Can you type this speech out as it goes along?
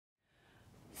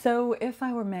So if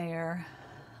I were mayor,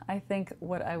 I think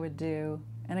what I would do,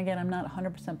 and again, I'm not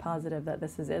 100% positive that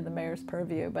this is in the mayor's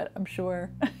purview, but I'm sure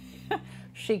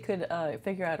she could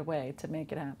figure out a way to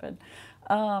make it happen,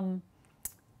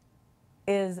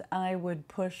 is I would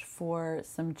push for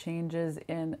some changes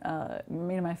in,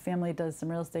 my family does some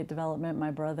real estate development. My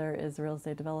brother is a real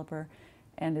estate developer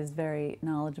and is very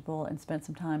knowledgeable and spent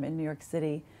some time in New York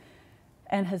City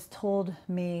and has told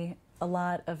me a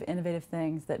lot of innovative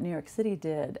things that New York City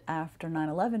did after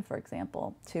 9/11, for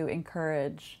example, to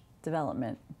encourage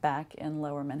development back in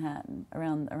Lower Manhattan,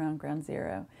 around Ground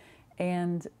Zero.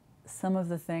 And some of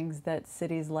the things that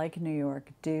cities like New York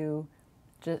do,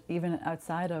 just even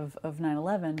outside of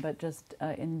 9/11, but just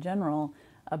in general,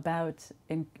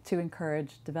 to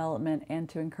encourage development and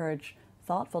to encourage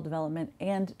thoughtful development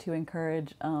and to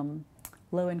encourage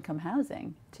low-income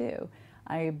housing too.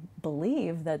 I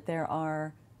believe that there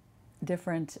are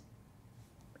different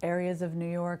areas of New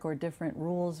York or different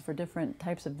rules for different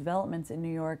types of developments in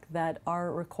New York that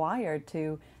are required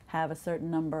to have a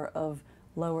certain number of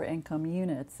lower income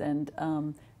units, and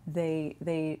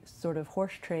they sort of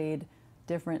horse trade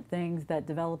different things that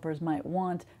developers might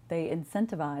want. They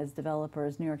incentivize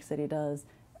developers, New York City does,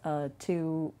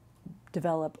 to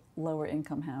develop lower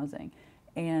income housing,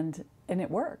 and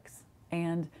it works.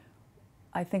 And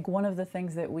I think one of the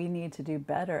things that we need to do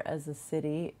better as a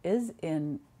city is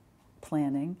in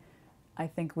planning. I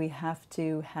think we have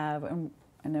to have, and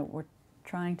I know we're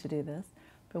trying to do this,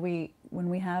 but when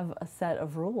we have a set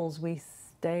of rules, we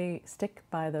stick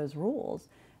by those rules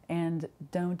and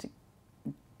don't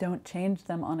change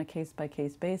them on a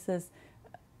case-by-case basis.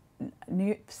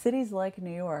 Cities like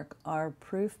New York are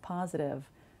proof positive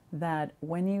that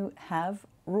when you have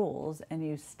rules and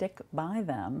you stick by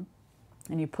them,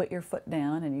 and you put your foot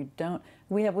down, and you don't.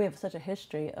 We have such a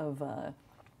history of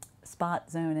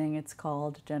spot zoning. It's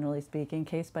called, generally speaking,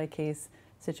 case-by-case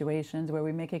situations where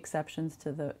we make exceptions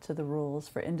to the rules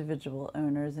for individual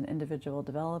owners and individual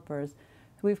developers.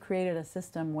 We've created a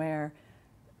system where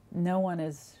no one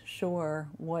is sure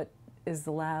what is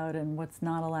allowed and what's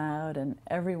not allowed, and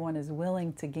everyone is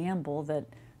willing to gamble that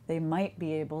they might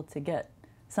be able to get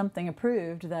something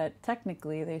approved that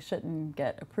technically they shouldn't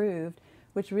get approved,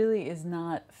 which really is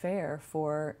not fair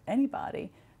for anybody.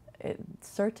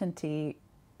 Certainty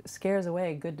scares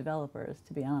away good developers,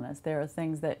 to be honest. There are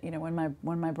things that, when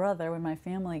my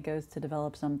family goes to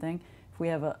develop something, if we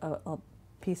have a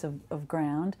piece of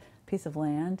ground, piece of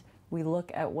land, we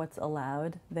look at what's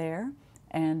allowed there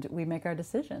and we make our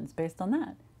decisions based on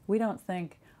that. We don't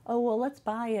think, oh, well, let's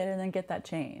buy it and then get that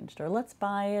changed, or let's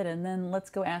buy it and then let's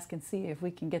go ask and see if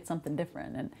we can get something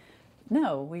different. And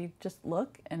no, we just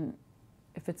look, and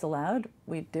if it's allowed,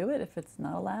 we do it. If it's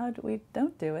not allowed, we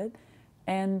don't do it.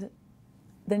 And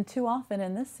then too often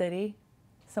in this city,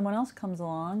 someone else comes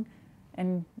along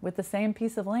and with the same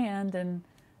piece of land and,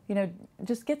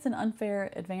 just gets an unfair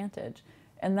advantage.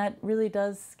 And that really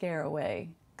does scare away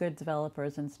good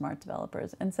developers and smart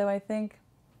developers. And so I think,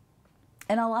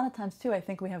 and a lot of times too, I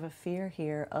think we have a fear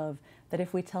here of that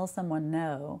if we tell someone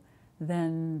no,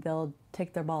 then they'll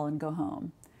take their ball and go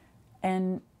home.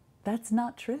 And that's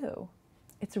not true.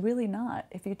 It's really not.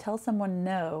 If you tell someone,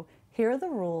 no, here are the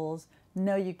rules.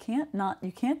 No, you can't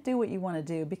do what you want to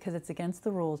do because it's against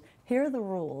the rules. Here are the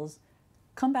rules.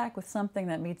 Come back with something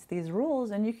that meets these rules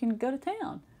and you can go to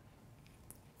town.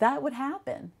 That would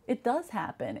happen. It does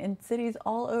happen in cities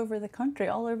all over the country,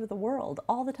 all over the world,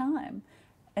 all the time.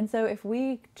 And so if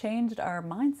we changed our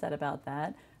mindset about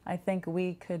that, I think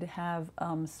we could have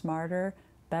smarter,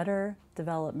 better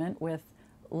development with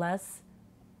less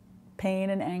pain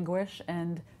and anguish,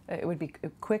 and it would be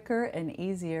quicker and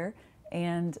easier.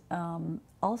 And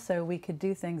also we could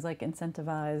do things like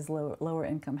incentivize lower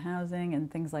income housing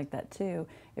and things like that too,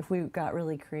 if we got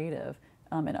really creative,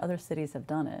 and other cities have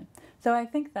done it. So I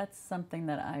think that's something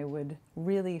that I would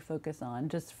really focus on,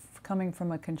 just coming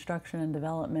from a construction and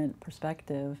development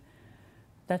perspective.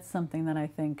 That's something that I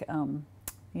think,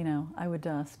 I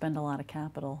would spend a lot of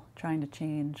capital trying to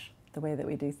change the way that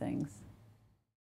we do things.